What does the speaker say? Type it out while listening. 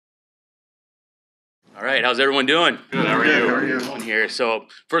All right, how's everyone doing? Good, how are you? How are you? On here. So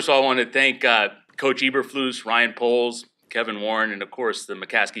first of all, I want to thank Coach Eberflus, Ryan Poles, Kevin Warren, and of course the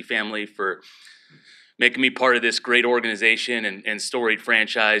McCaskey family for making me part of this great organization and storied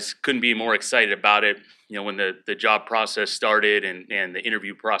franchise. Couldn't be more excited about it. You know, when the job process started and the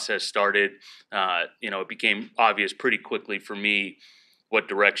interview process started, it became obvious pretty quickly for me what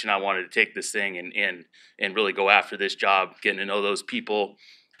direction I wanted to take this thing and really go after this job, getting to know those people,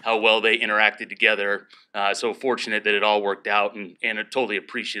 how well they interacted together. So fortunate that it all worked out and totally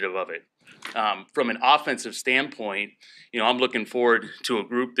appreciative of it. From an offensive standpoint, I'm looking forward to a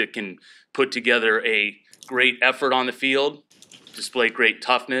group that can put together a great effort on the field, display great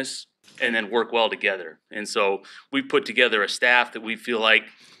toughness, and then work well together. And so we've put together a staff that we feel like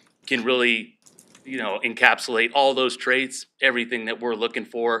can really, encapsulate all those traits, everything that we're looking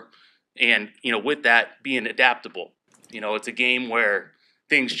for. And, with that being adaptable, it's a game where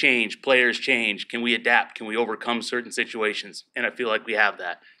things change, players change. Can we adapt? Can we overcome certain situations? And I feel like we have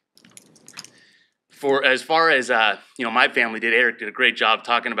that. For as far as my family did, Eric did a great job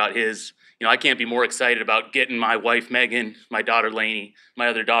talking about his. I can't be more excited about getting my wife Megan, my daughter Lainey, my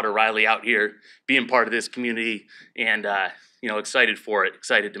other daughter Riley out here, being part of this community, and excited for it.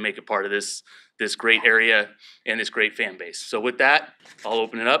 Excited to make it part of this great area and this great fan base. So with that, I'll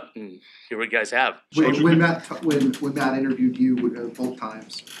open it up and hear what you guys have. When Matt interviewed you both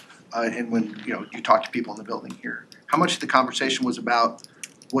times, and when you talked to people in the building here, how much of the conversation was about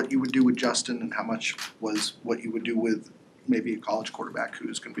what you would do with Justin, and how much was what you would do with maybe a college quarterback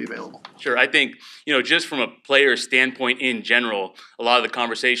who's going to be available? Sure. I think, just from a player standpoint in general, a lot of the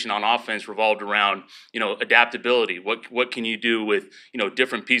conversation on offense revolved around, adaptability. What can you do with,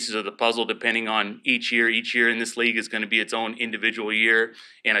 different pieces of the puzzle depending on each year? Each year in this league is going to be its own individual year.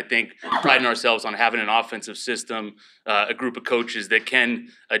 And I think priding ourselves on having an offensive system, a group of coaches that can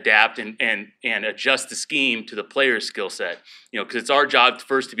adapt and adjust the scheme to the player's skill set. Because it's our job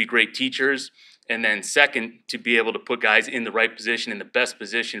first to be great teachers, and then second, to be able to put guys in the right position, in the best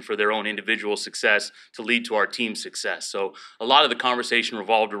position for their own individual success to lead to our team's success. So a lot of the conversation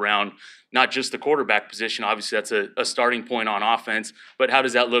revolved around not just the quarterback position. Obviously, that's a starting point on offense, but how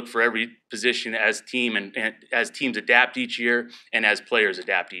does that look for every position as team and as teams adapt each year and as players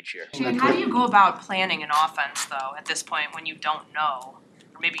adapt each year? Shane, how do you go about planning an offense, though, at this point when you don't know?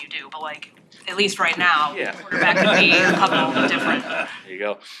 Or maybe you do, but at least right now, quarterback could be a couple different. There you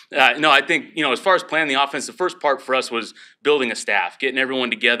go. No, I think, as far as planning the offense, the first part for us was building a staff, getting everyone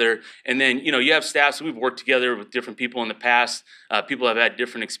together. And then, you have staffs. We've worked together with different people in the past. People have had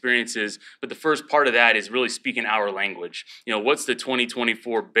different experiences. But the first part of that is really speaking our language. What's the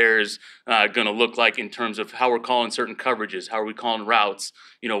 2024 Bears going to look like in terms of how we're calling certain coverages? How are we calling routes?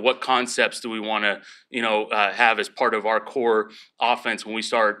 What concepts do we want to, have as part of our core offense when we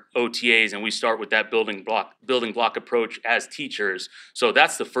start OTAs and we start with that building block approach as teachers. So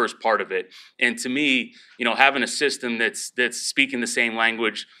that's the first part of it. And to me, having a system that's speaking the same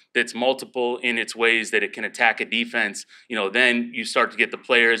language, that's multiple in its ways that it can attack a defense, then you start to get the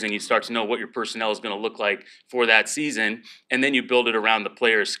players and you start to know what your personnel is going to look like for that season. And then you build it around the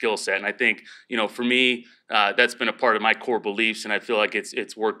player's skill set. And I think, for me, that's been a part of my core beliefs, and I feel like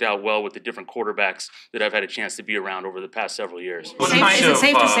it's worked out well with the different quarterbacks that I've had a chance to be around over the past several years. Is it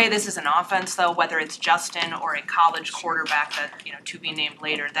safe to say this is an offense, though, whether it's Justin or a college quarterback that, to be named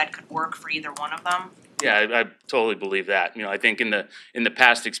later, that could work for either one of them? Yeah, I totally believe that. I think in the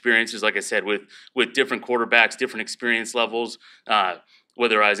past experiences, like I said, with different quarterbacks, different experience levels,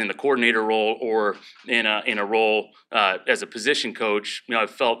 whether I was in the coordinator role or in a role as a position coach, I've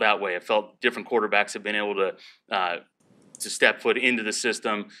felt that way. I felt different quarterbacks have been able to step foot into the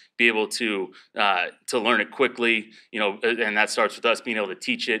system, be able to learn it quickly, and that starts with us being able to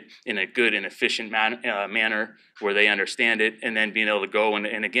teach it in a good and efficient manner where they understand it, and then being able to go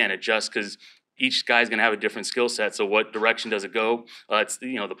and again adjust, because each guy's going to have a different skill set. So what direction does it go? It's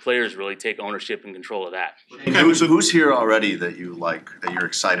the players really take ownership and control of that. Okay, so who's here already that you like, that you're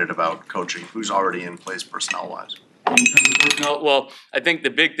excited about coaching? Who's already in place personnel-wise? Well, I think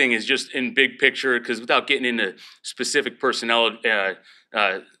the big thing is just in big picture, because without getting into specific personnel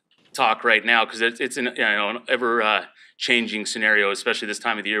talk right now, because it's an ever changing scenario, especially this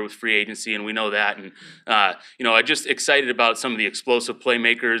time of the year with free agency, and we know that. And I'm just excited about some of the explosive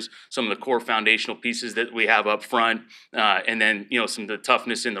playmakers, some of the core foundational pieces that we have up front, and then some of the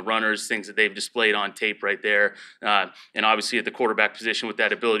toughness in the runners, things that they've displayed on tape right there, and obviously at the quarterback position with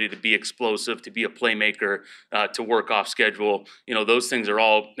that ability to be explosive, to be a playmaker, to work off schedule. Those things are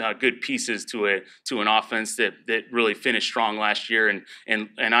all good pieces to an offense that really finished strong last year, and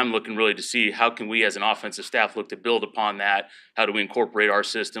I'm looking really to see how can we as an offensive staff look to build upon on that? How do we incorporate our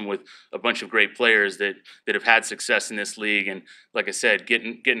system with a bunch of great players that have had success in this league? And like I said,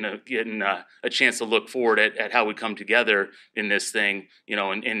 getting a chance to look forward at how we come together in this thing,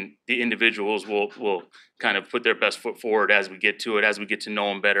 and the individuals will kind of put their best foot forward as we get to it, as we get to know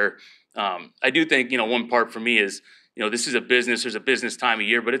them better. I do think, one part for me is, this is a business, there's a business time of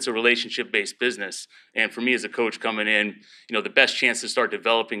year, but it's a relationship-based business. And for me as a coach coming in, the best chance to start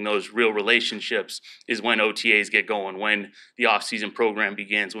developing those real relationships is when OTAs get going, when the off-season program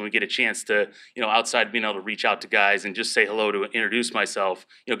begins, when we get a chance to, outside of being able to reach out to guys and just say hello to introduce myself,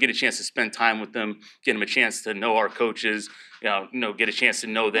 get a chance to spend time with them, get them a chance to know our coaches, get a chance to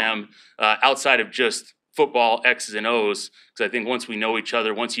know them outside of just football X's and O's, because I think once we know each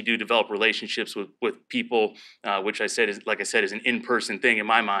other, once you do develop relationships with people, which I said is an in-person thing in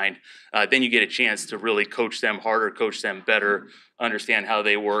my mind, then you get a chance to really coach them harder, coach them better, understand how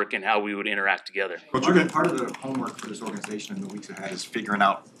they work and how we would interact together. Part of the homework for this organization in the weeks ahead is figuring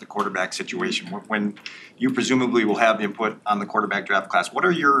out the quarterback situation. When you presumably will have input on the quarterback draft class, what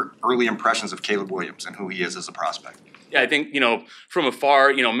are your early impressions of Caleb Williams and who he is as a prospect? Yeah, I think, from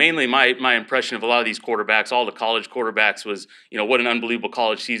afar, mainly my impression of a lot of these quarterbacks, all the college quarterbacks was, what an unbelievable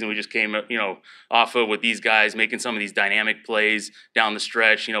college season we just came, off of with these guys making some of these dynamic plays down the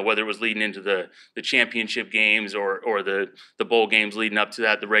stretch, whether it was leading into the championship games or the bowl games leading up to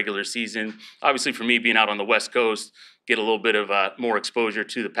that, the regular season. Obviously, for me, being out on the West Coast, get a little bit of more exposure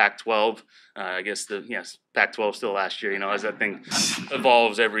to the Pac-12. I guess Pac-12 still last year, as that thing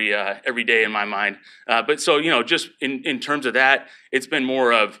evolves every day in my mind. But so, just in terms of that, it's been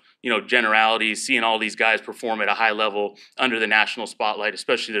more of, generalities, seeing all these guys perform at a high level under the national spotlight,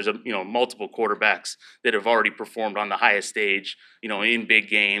 especially there's multiple quarterbacks that have already performed on the highest stage, in big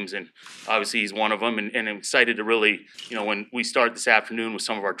games. And obviously he's one of them. And I'm excited to really, when we start this afternoon with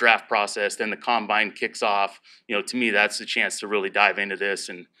some of our draft process, then the combine kicks off, to me, that's the chance to really dive into this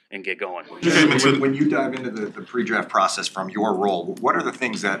and get going. When you dive into the pre-draft process from your role, what are the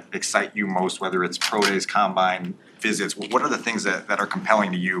things that excite you most, whether it's pro days, combine, visits? What are the things that are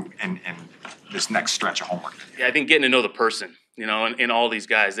compelling to you in this next stretch of homework? Yeah, I think getting to know the person, and all these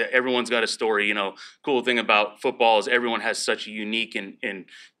guys, everyone's got a story. Cool thing about football is everyone has such a unique and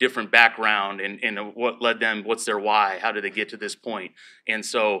different background and what led them, what's their why, how did they get to this point? And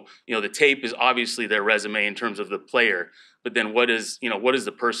so, the tape is obviously their resume in terms of the player, but then what is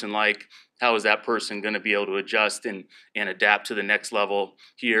the person like? How is that person going to be able to adjust and adapt to the next level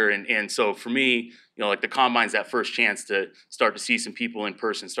here? And so for me, like the combine's that first chance to start to see some people in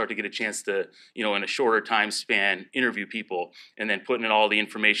person, start to get a chance to, in a shorter time span, interview people, and then putting in all the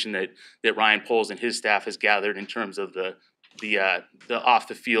information that Ryan Poles and his staff has gathered in terms of the off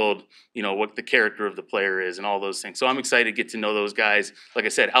the field, what the character of the player is and all those things. So I'm excited to get to know those guys. Like I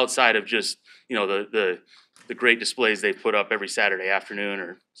said, outside of just, the great displays they put up every Saturday afternoon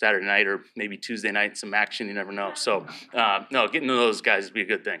or Saturday night or maybe Tuesday night, some action, you never know. So, no, getting to know those guys would be a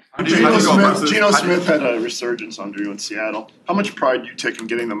good thing. Geno Smith had a resurgence under you in Seattle. How much pride do you take in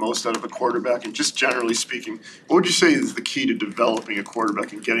getting the most out of a quarterback? And just generally speaking, what would you say is the key to developing a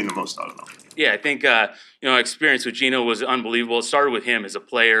quarterback and getting the most out of them? Yeah, I think, experience with Geno was unbelievable. It started with him as a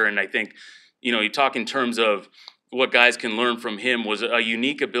player, and I think, you talk in terms of what guys can learn from him was a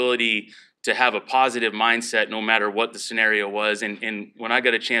unique ability to have a positive mindset no matter what the scenario was. And when I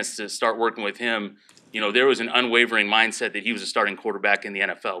got a chance to start working with him, there was an unwavering mindset that he was a starting quarterback in the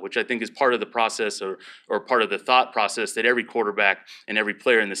NFL, which I think is part of the process or part of the thought process that every quarterback and every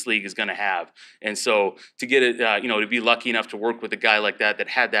player in this league is going to have. And so to get it, to be lucky enough to work with a guy like that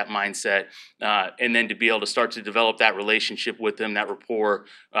had that mindset, and then to be able to start to develop that relationship with him, that rapport,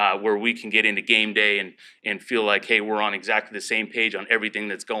 where we can get into game day and feel like, hey, we're on exactly the same page on everything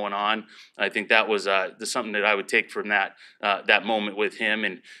that's going on. I think that was something that I would take from that moment with him.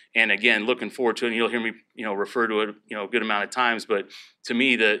 And again, looking forward to it. And you'll hear me, refer to it, a good amount of times. But to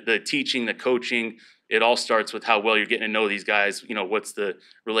me, the teaching, the coaching, it all starts with how well you're getting to know these guys. What's the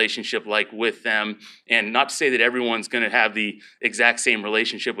relationship like with them? And not to say that everyone's going to have the exact same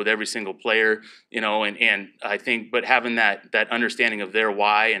relationship with every single player, and I think, but having that understanding of their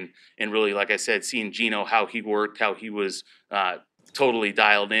why and really, like I said, seeing Geno, how he worked, how he was totally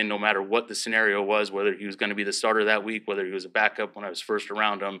dialed in no matter what the scenario was, whether he was going to be the starter that week, whether he was a backup when I was first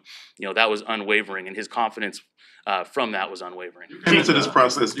around him, that was unwavering, and his confidence from that was unwavering. You came into this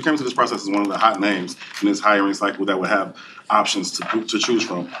process as one of the hot names in this hiring cycle that would have options to choose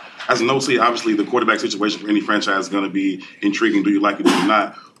from. As an OC, obviously the quarterback situation for any franchise is going to be intriguing. Do you like it, do you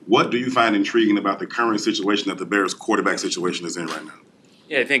not? What do you find intriguing about the current situation that the Bears quarterback situation is in right now?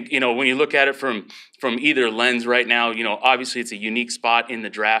 Yeah, I think, when you look at it from from either lens right now, obviously it's a unique spot in the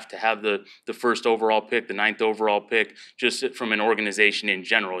draft to have the first overall pick, the 9th overall pick, just from an organization in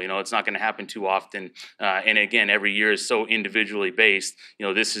general. It's not going to happen too often. And again, every year is so individually based.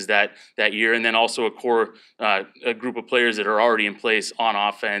 This is that year. And then also a group of players that are already in place on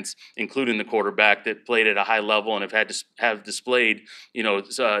offense, including the quarterback, that played at a high level and have displayed,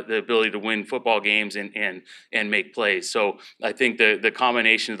 the ability to win football games and make plays. So I think the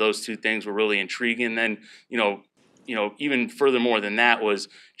combination of those two things were really intriguing. And then, even furthermore than that was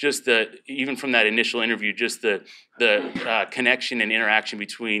just even from that initial interview, just the connection and interaction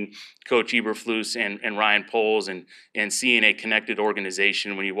between Coach Eberflus and Ryan Poles, and seeing a connected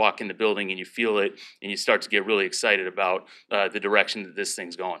organization when you walk in the building and you feel it and you start to get really excited about the direction that this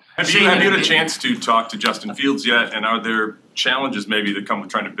thing's going. Have you had a chance to talk to Justin Fields yet? And are there challenges maybe that come with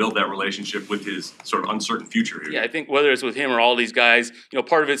trying to build that relationship with his sort of uncertain future here? Yeah, I think whether it's with him or all these guys,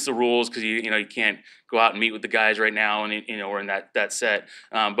 part of it's the rules, because you can't go out and meet with the guys right now and we're in that set.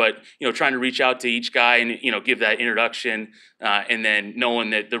 But trying to reach out to each guy and give that introduction, and then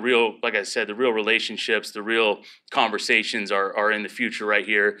knowing that the real relationships, the real conversations are in the future right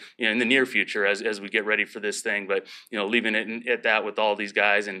here, in the near future as we get ready for this thing. But leaving it at that with all these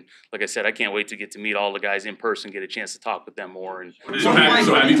guys, and like I said, I can't wait to get to meet all the guys in person, get a chance to talk with them more. And so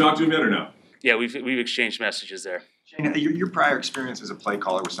have you talked to him yet or no? Yeah, we've exchanged messages there. Shane, your prior experience as a play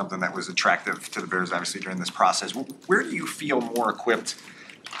caller was something that was attractive to the Bears, obviously, during this process. Where do you feel more equipped,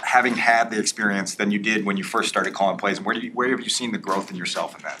 having had the experience, than you did when you first started calling plays? And where have you seen the growth in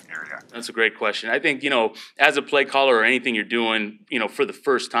yourself in that area? That's a great question. I think, as a play caller or anything you're doing, for the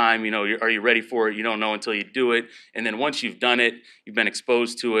first time, are you ready for it? You don't know until you do it. And then once you've done it, you've been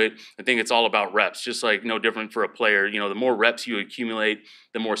exposed to it. I think it's all about reps, just like no different for a player. The more reps you accumulate,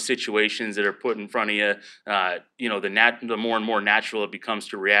 the more situations that are put in front of you, the more and more natural it becomes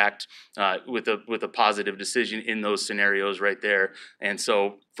to react with a positive decision in those scenarios right there. And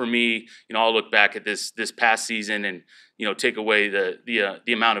so for me, I'll look back at this past season and take away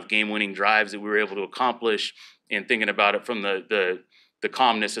the amount of game-winning drives that we were able to accomplish, and thinking about it from the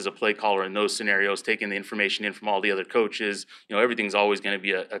calmness as a play caller in those scenarios, taking the information in from all the other coaches. Everything's always going to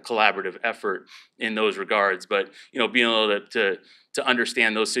be a collaborative effort in those regards. But being able to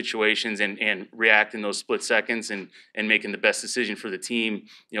understand those situations and react in those split seconds and making the best decision for the team,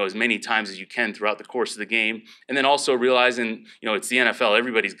 as many times as you can throughout the course of the game. And then also realizing, it's the NFL,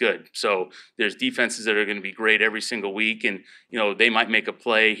 everybody's good. So there's defenses that are going to be great every single week, and, they might make a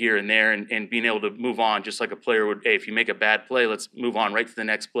play here and there, and being able to move on just like a player would. Hey, if you make a bad play, let's move on right to the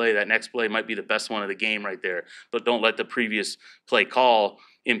next play. That next play might be the best one of the game right there. But don't let the previous play call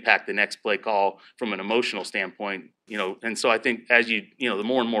impact the next play call from an emotional standpoint, and so I think as the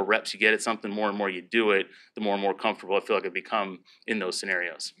more and more reps you get at something, more and more you do it, the more and more comfortable I feel like I become in those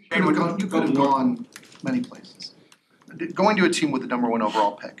scenarios. You could have gone many places. Going to a team with the #1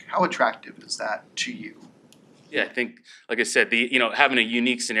 overall pick, how attractive is that to you? Yeah, I think, like I said, having a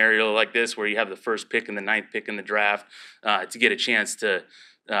unique scenario like this where you have the first pick and the 9th pick in the draft, to get a chance to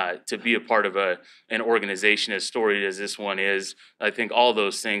be a part of an organization as storied as this one is, I think all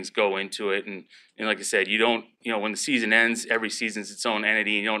those things go into it. And like I said, you don't, when the season ends, every season's its own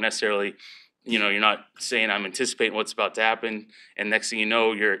entity. You don't necessarily, you're not saying I'm anticipating what's about to happen. And next thing you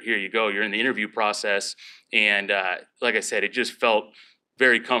know, here you go, you're in the interview process. And like I said, it just felt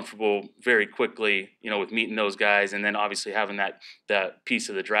very comfortable very quickly, with meeting those guys, and then obviously having that piece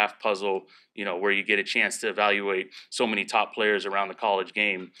of the draft puzzle, where you get a chance to evaluate so many top players around the college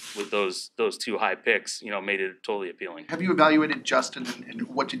game with those 2 high picks, made it totally appealing. Have you evaluated Justin, and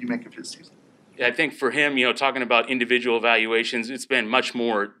what did you make of his season? Yeah, I think for him, talking about individual evaluations, it's been much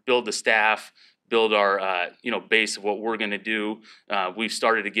more build the staff, build our base of what we're going to do. We've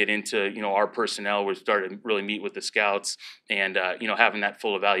started to get into our personnel. We've started to really meet with the scouts and having that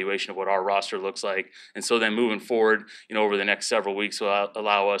full evaluation of what our roster looks like. And so then moving forward, over the next several weeks will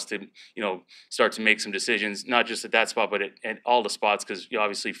allow us to start to make some decisions, not just at that spot, but at all the spots, because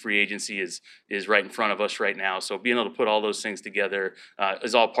obviously free agency is right in front of us right now. So being able to put all those things together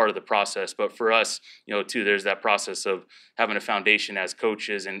is all part of the process. But for us, too, there's that process of having a foundation as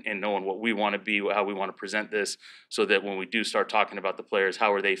coaches and knowing what we want to be, how we want to present this, so that when we do start talking about the players,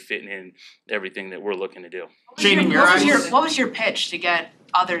 how are they fitting in everything that we're looking to do. What was your pitch to get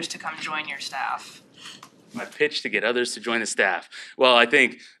others to come join your staff? My pitch to get others to join the staff. Well, I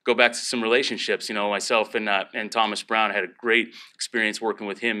think go back to some relationships. Myself and Thomas Brown had a great experience working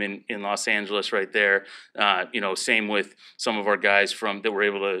with him in Los Angeles right there. Same with some of our guys that were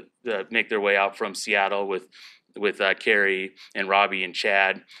able to make their way out from Seattle with Kerry and Robbie and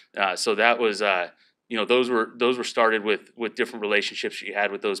Chad. So that was those were started with different relationships she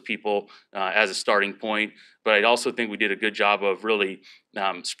had with those people as a starting point. But I also think we did a good job of really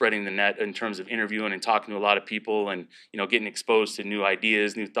spreading the net in terms of interviewing and talking to a lot of people, and getting exposed to new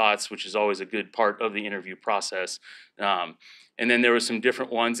ideas, new thoughts, which is always a good part of the interview process. And then there were some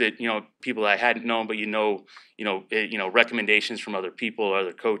different ones that people I hadn't known, but recommendations from other people,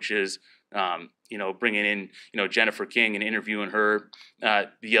 other coaches. Bringing in Jennifer King and interviewing her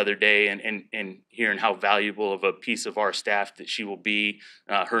the other day, and hearing how valuable of a piece of our staff that she will be,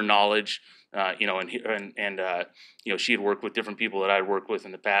 her knowledge, she had worked with different people that I'd worked with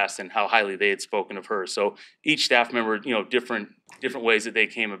in the past, and how highly they had spoken of her. So each staff member, different ways that they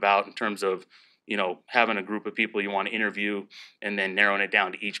came about in terms of having a group of people you want to interview, and then narrowing it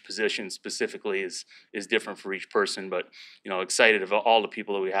down to each position specifically is different for each person. But excited about all the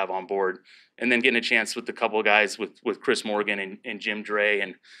people that we have on board, and then getting a chance with a couple of guys with Chris Morgan and Jim Dre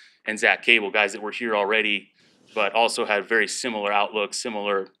and Zach Cable, guys that were here already, but also had very similar outlook,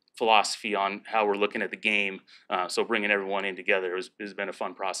 similar philosophy on how we're looking at the game. So bringing everyone in together has been a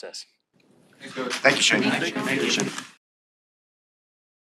fun process. Thank you, Shane. Thank you.